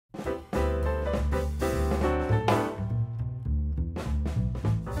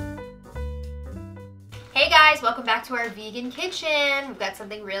Hey guys, welcome back to our vegan kitchen. We've got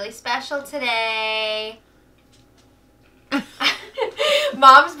something really special today.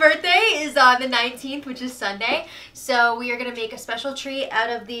 Mom's birthday is on the 19th, which is Sunday. So we are going to make a special treat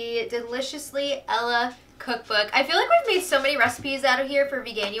out of the Deliciously Ella cookbook. I feel like we've made so many recipes out of here for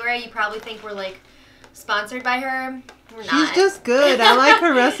Veganuary. You probably think we're like sponsored by her. We're not. She's just good. I like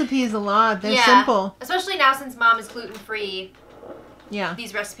her recipes a lot. They're simple. Especially now since Mom is gluten-free. Yeah.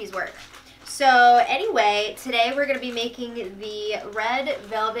 These recipes work. So anyway, today we're going to be making the red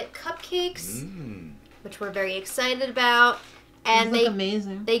velvet cupcakes, which we're very excited about. And they look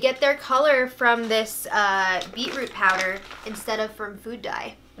amazing. They get their color from this beetroot powder instead of from food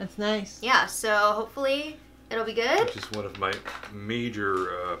dye. That's nice. Yeah, so hopefully it'll be good. Which is one of my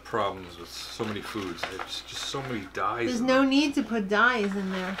major problems with so many foods. There's just so many dyes. There's no need to put dyes in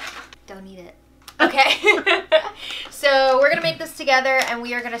there. Don't need it. Okay. So we're going to make this together and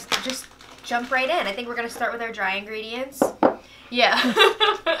we are going to just jump right in. I think we're going to start with our dry ingredients. Yeah.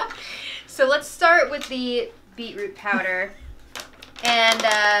 So let's start with the beetroot powder.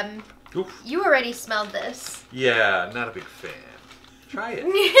 And you already smelled this. Yeah, not a big fan. Try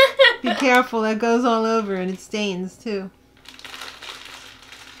it. Be careful, that goes all over and it stains too.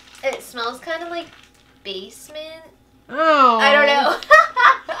 It smells kind of like basement. Oh. I don't know.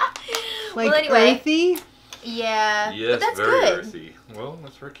 Like well, anyway. earthy? Yeah. Yes, but that's very good. earthy. Well,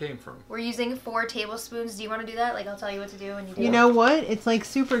 that's where it came from. We're using 4 tablespoons. Do you want to do that? Like, I'll tell you what to do and you do it. You know what? It's like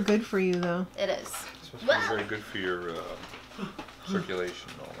super good for you though. It is. It's supposed to be very good for your circulation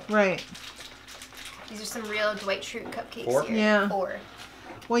and all that. Right. These are some real Dwight Schrute cupcakes 4? here. Yeah. 4.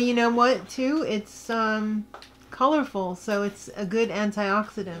 Well, you know what too? It's colorful, so it's a good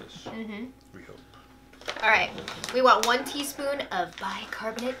antioxidant. Yes. We hope. All right. We want 1 teaspoon of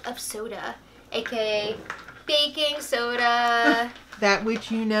bicarbonate of soda, aka baking soda. That which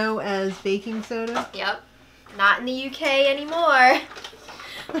you know as baking soda? Yep. Not in the UK anymore.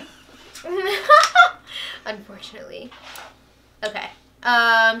 Unfortunately. Okay.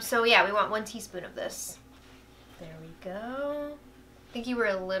 So yeah, we want 1 teaspoon of this. There we go. I think you were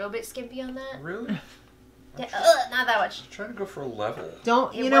a little bit skimpy on that. Really? Yeah, not that much. Just trying to go for a level.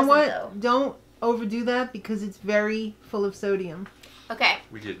 Don't, It you know what? wasn't, though. Don't overdo that because it's very full of sodium. Okay.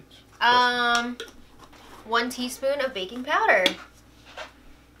 We didn't. 1 teaspoon of baking powder.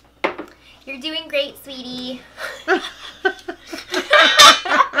 You're doing great, sweetie.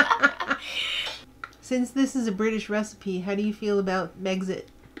 Since this is a British recipe, how do you feel about Megxit?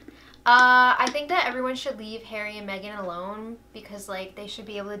 I think that everyone should leave Harry and Meghan alone because, like, they should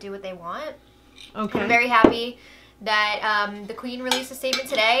be able to do what they want. Okay. I'm very happy that the Queen released a statement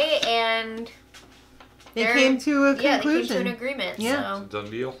today and they came to a conclusion. Yeah, they came to an agreement. Yeah. So, It's a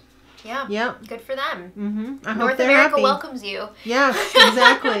done deal. yeah. Yep. Good for them. I hope North they're America happy. welcomes you. Yes,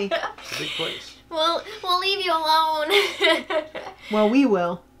 exactly. It's a big place. We'll leave you alone. Well, we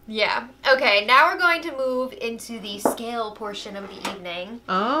will. Yeah. Okay, now we're going to move into the scale portion of the evening.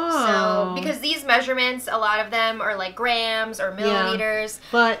 Oh. So, because these measurements, a lot of them are like grams or milliliters.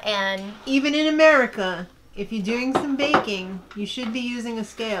 But And even in America, if you're doing some baking, you should be using a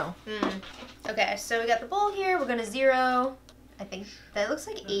scale. okay, so we got the bowl here. We're gonna zero. I think that looks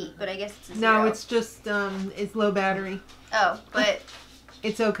like 8, but I guess it's a 0. No, it's just it's low battery. Oh, but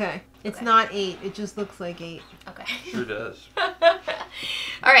It's okay. It's not 8. It just looks like 8. okay. Sure does.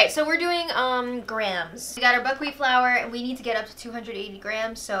 All right, so we're doing grams. We got our buckwheat flour, and we need to get up to 280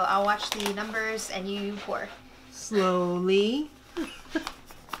 grams. So I'll watch the numbers, and you pour. Slowly.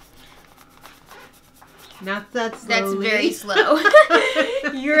 Not that slowly. That's very slow.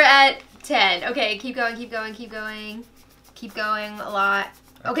 You're at 10. Okay, keep going, keep going, keep going. Keep going a lot.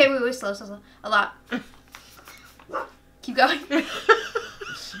 Okay, wait, slow, slow, slow. A lot. Keep going.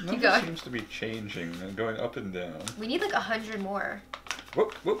 Keep going. Seems to be changing and going up and down. We need like 100 more.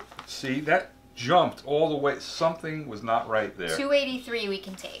 Whoop, whoop. See, that jumped all the way. Something was not right there. 283 we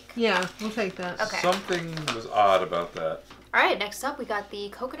can take. Yeah, we'll take that. Okay. Something was odd about that. All right, next up we got the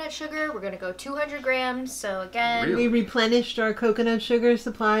coconut sugar. We're going to go 200 grams. So again... Really? We replenished our coconut sugar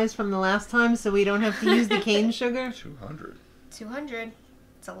supplies from the last time so we don't have to use the cane sugar. 200. 200.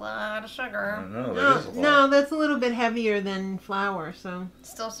 It's a lot of I sugar. don't know. That is a lot. No, that's a little bit heavier than flour, so...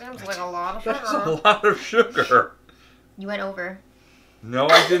 Still seems like a lot of sugar. That's a lot of sugar. You went over. No,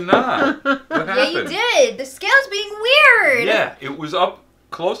 I did not. What happened? Yeah, you did. The scale's being weird. Yeah, it was up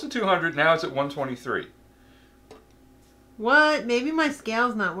close to 200. Now it's at 123. What? Maybe my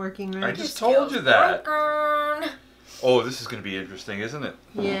scale's not working right. I just told you that. Broken. Oh, this is going to be interesting, isn't it?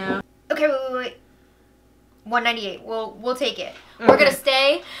 Yeah. Okay, wait. 198. We'll take it. Okay. We're gonna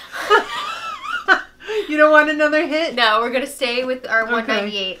stay. You don't want another hit? No, we're gonna stay with our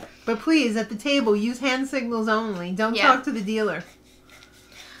 198. But please, at the table, use hand signals only. Don't talk to the dealer.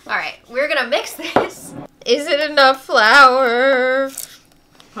 All right, we're gonna mix this. Is it enough flour?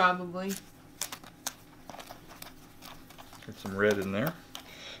 Probably. Get some red in there.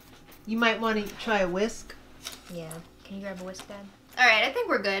 You might want to try a whisk. Yeah. Can you grab a whisk, Dad? All right, I think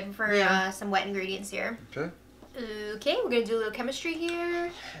we're good for some wet ingredients here. Okay. Okay, we're gonna do a little chemistry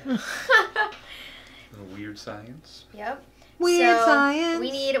here. A little weird science. Yep. Weird science.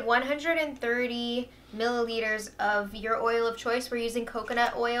 We need 130 milliliters of your oil of choice. We're using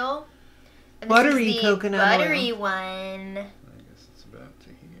coconut oil. And this Buttery is the coconut buttery oil. one. I guess it's about to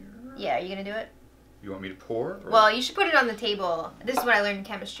here. Yeah, are you gonna do it? You want me to pour? Or? Well, you should put it on the table. This is what I learned in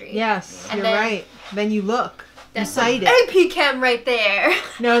chemistry. Yes, And you're then- right. Then you look. You That's cite it. AP Chem right there.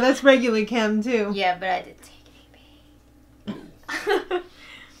 No, that's regular chem too. Yeah, but I did take AP. It's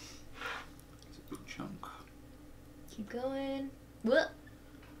a big chunk. Keep going. Whoop.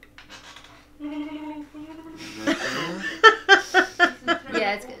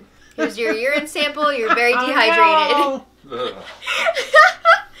 Yeah, it's good. Here's your urine sample. You're very dehydrated. Oh, Ugh.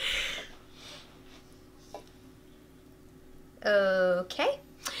 Okay.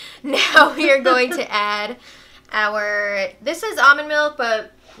 Now we are going to add this is almond milk,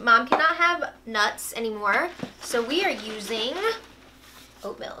 but Mom cannot have nuts anymore. So we are using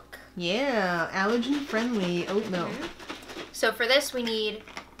oat milk. yeah, allergen-friendly oat milk. So for this we need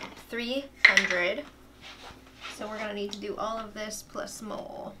 300. So we're going to need to do all of this plus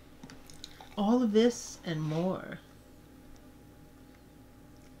more. All of this and more.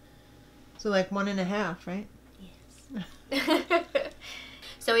 So like 1.5, right?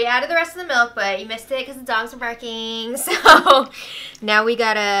 So we added the rest of the milk, but you missed it because the dogs were barking. So now we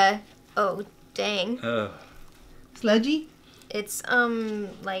gotta, oh dang, Sludgy? it's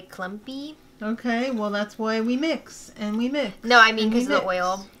like clumpy. Okay, well that's why we mix and we mix. No, I mean and we because of the mix.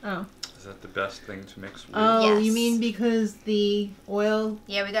 oil. Oh. Is that the best thing to mix with? Oh, Yes. you mean because the oil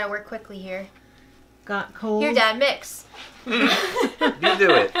Yeah, we gotta work quickly here. got cold? Here, Dad, mix. You do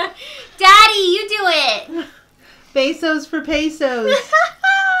it. Daddy, you do it. Pesos for pesos.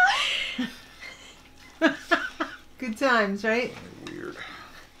 Good times, right? Weird.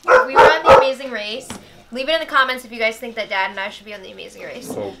 We were on The Amazing Race. Leave it in the comments if you guys think that Dad and I should be on The Amazing Race.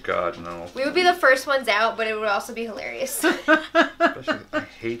 Oh God, no. We would be the first ones out, but it would also be hilarious. Especially, I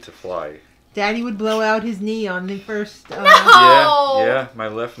hate to fly. Daddy would blow out his knee on the first. No! Yeah, my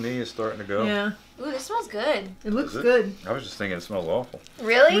left knee is starting to go. Yeah, Ooh, this smells good. it looks Is it? good. I was just thinking it smells awful.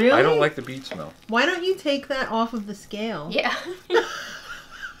 Really? Really? I don't like the beet smell. Why don't you take that off of the scale? Yeah.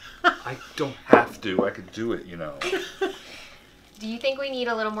 I don't have to. I could do it, you know. Do you think we need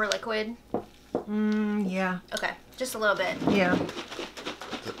a little more liquid? Yeah, Okay, just a little bit. yeah.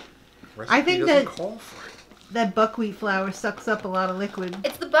 Recipe I think doesn't that- call for it. That buckwheat flour sucks up a lot of liquid.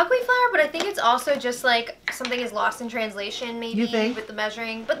 It's the buckwheat flour, but I think it's also just like something is lost in translation maybe You think? with the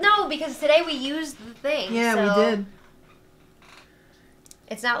measuring. But no, because today we used the thing. Yeah, so we did.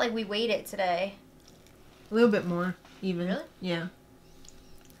 It's not like we weighed it today. A little bit more, even. Really? Yeah.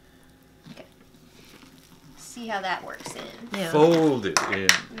 See how that works in. Yeah. Fold it in.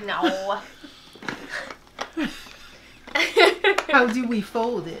 No. How do we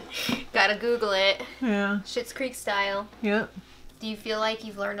fold it? Gotta Google it. Yeah. Schitt's Creek style. Yep. Do you feel like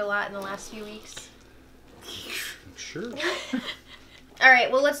you've learned a lot in the last few weeks? Sure. All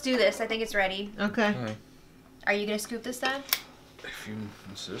right, well, let's do this. I think it's ready. Okay. Alright. Are you gonna scoop this, Dad? If you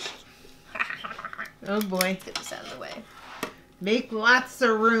insist. Oh boy. Let's get this out of the way. Make lots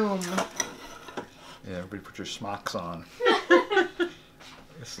of room. Yeah, everybody put your smocks on.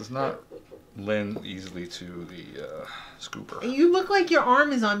 This does not lend easily to the scooper. You look like your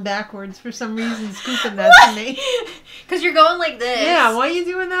arm is on backwards for some reason, scooping that to me. Because you're going like this. Yeah, what are you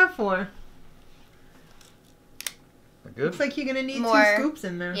doing that for? That good? Looks like you're gonna need More. 2 scoops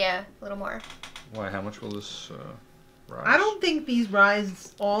in there. Yeah, a little more. Why? How much will this rise? I don't think these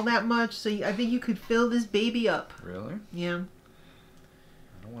rise all that much, so I think you could fill this baby up. Really? Yeah.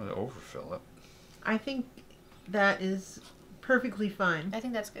 I don't want to overfill it. I think that is perfectly fine. I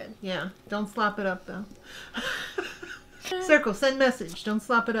think that's good. Yeah. Don't slop it up, though. Circle, send message. Don't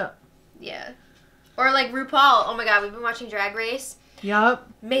slop it up. Yeah. Or like RuPaul. Oh my god, we've been watching Drag Race. Yup.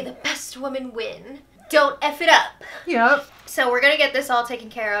 May the best woman win. Don't F it up. Yup. So we're going to get this all taken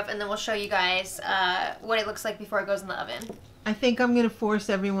care of, and then we'll show you guys what it looks like before it goes in the oven. I think I'm going to force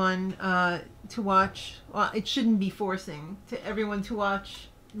everyone to watch. Well, it shouldn't be forcing to everyone to watch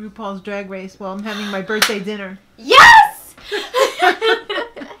RuPaul's Drag Race while I'm having my birthday dinner. Yes!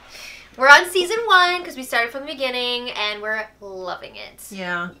 We're on season 1 because we started from the beginning, and we're loving it.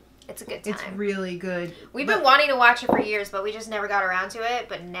 Yeah. It's a good time. It's really good. We've been wanting to watch it for years, but we just never got around to it.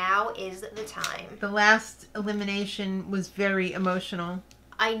 But now is the time. The last elimination was very emotional.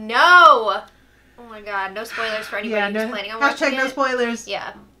 I know! Oh my god, no spoilers for anybody who's planning on watching it. No spoilers.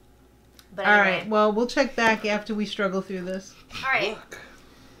 Yeah. But anyway. Alright, well, we'll check back after we struggle through this. Alright.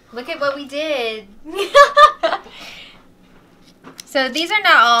 Look at what we did. So these are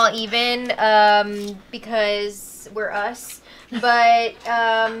not all even because we're us. But,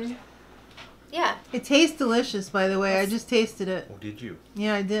 yeah. It tastes delicious, by the way. I just tasted it. Oh, did you?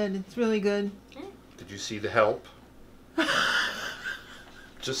 Yeah, I did. It's really good. Did you see the help?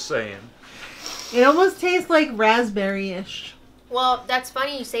 Just saying. It almost tastes like raspberry-ish. Well, that's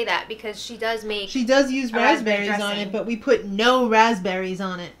funny you say that because she does make... She does use raspberries on dressing. it, but we put no raspberries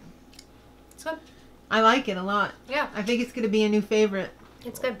on it. It's good. I like it a lot. Yeah. I think it's going to be a new favorite.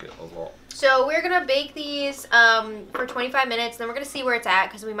 It's good. Get a lot. So we're going to bake these for 25 minutes. Then we're going to see where it's at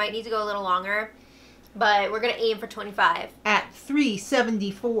because we might need to go a little longer. But we're going to aim for 25. At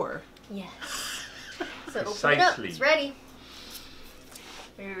 374. Yes. So open it up. Precisely. It's ready.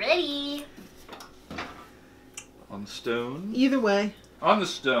 We're ready. On the stone. Either way. On the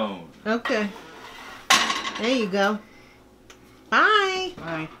stone. Okay. There you go. Bye.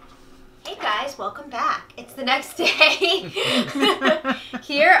 Bye. Hey guys, welcome back. It's the next day.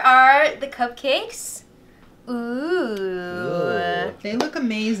 Here are the cupcakes. Ooh. They look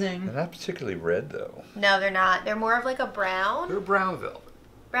amazing. They're not particularly red, though. No, they're not. They're more of like a brown. They're brown velvet.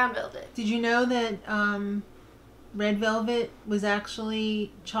 Brown velvet. Did you know that red velvet was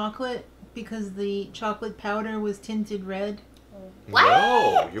actually chocolate because the chocolate powder was tinted red? What?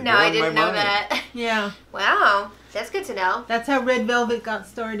 No, you're No, I blowing didn't my know mind. that. Yeah. Wow. That's good to know. That's how red velvet got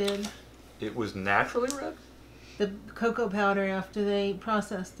started. It was naturally red? The cocoa powder after they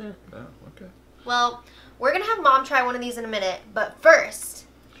processed it. Oh, okay. Well, we're going to have Mom try one of these in a minute. But first,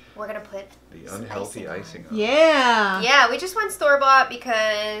 we're going to put The some unhealthy icing on. Yeah. Yeah, we just went store-bought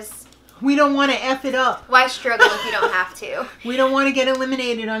because We don't want to F it up. why struggle if you don't have to? We don't want to get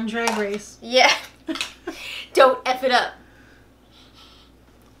eliminated on Drag Race. Yeah. Don't F it up.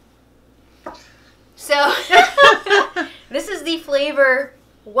 So, this is the flavor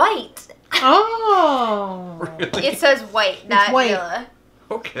white. Oh. Really? It says white, not white. vanilla.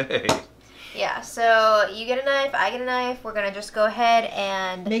 Okay. Yeah, so you get a knife, I get a knife. We're going to just go ahead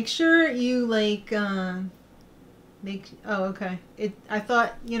and... Make sure you like oh, okay. I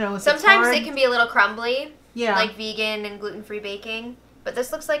thought, if it's Sometimes hard, it can be a little crumbly, yeah. like vegan and gluten-free baking. But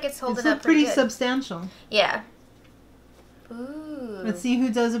this looks like it's holding It's up pretty good. substantial. Yeah. Ooh. Let's see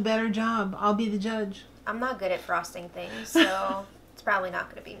who does a better job. I'll be the judge. I'm not good at frosting things, so it's probably not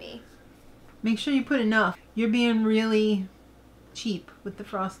going to be me. Make sure you put enough. You're being really cheap with the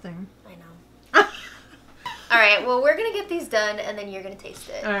frosting. I know. All right, well, we're going to get these done, and then you're going to taste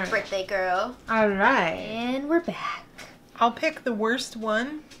it. All right. Birthday girl. All right. And we're back. I'll pick the worst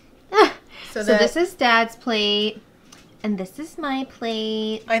one. So this is Dad's plate, and this is my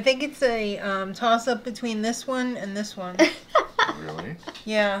plate. I think it's a toss-up between this one and this one. Really?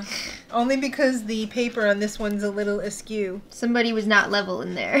 Yeah. Only because the paper on this one's a little askew. Somebody was not level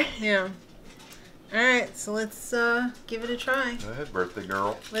in there. Yeah. Alright, so let's give it a try. Go ahead, birthday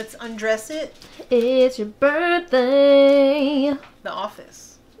girl. Let's undress it. It's your birthday. The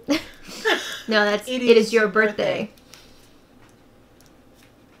office. No, it is your birthday.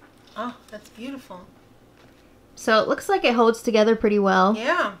 Oh, that's beautiful. So it looks like it holds together pretty well.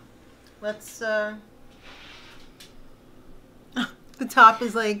 Yeah. Let's, the top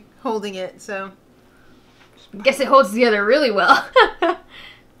is like holding it, so. Guess it holds together really well.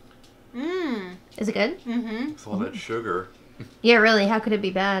 Mmm. Is it good? Mm-hmm. With all that sugar. Yeah, really. How could it be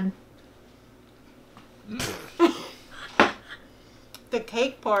bad? The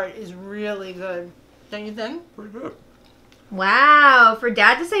cake part is really good. Don't you think? Pretty good. Wow. For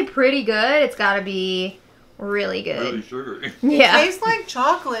Dad to say pretty good, it's got to be really good. Really sugary. Yeah. It tastes like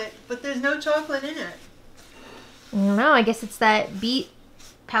chocolate, but there's no chocolate in it. I don't know. I guess it's that beet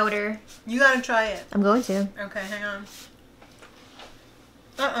powder. You gotta try it. I'm going to. Okay, hang on.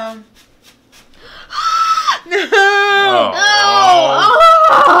 Uh-oh. No!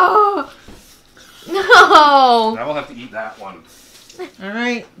 Oh. No! Now we'll have to eat that one.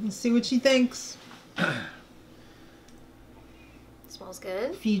 Alright, let's see what she thinks. Smells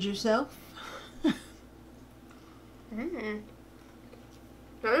good. Feed yourself. Mmm.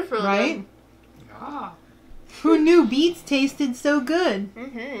 That is really Right? Ah. Who knew beets tasted so good?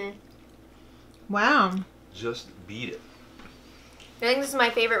 good. Mm-hmm. Wow. Just beat it. I think this is my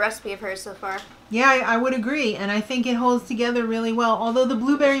favorite recipe of hers so far. Yeah, I would agree, and I think it holds together really well. Although the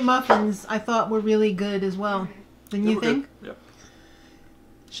blueberry muffins I thought were really good as well. Didn't They you were think? good.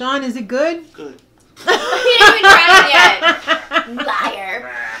 Sean, is it good? Good. You didn't even try it yet.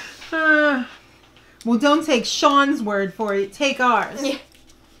 Liar. Well, don't take Sean's word for it. Take ours. Yeah.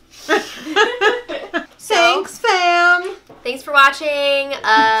 Thanks, fam. Thanks for watching.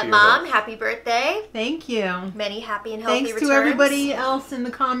 Mom, happy birthday. Thank you. Many happy and healthy Thanks returns. to everybody else in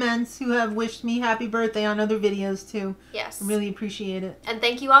the comments who have wished me happy birthday on other videos, too. Yes. I really appreciate it. And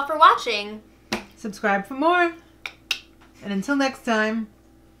thank you all for watching. Subscribe for more. And until next time.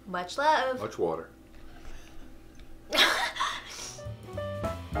 Much love. Much water.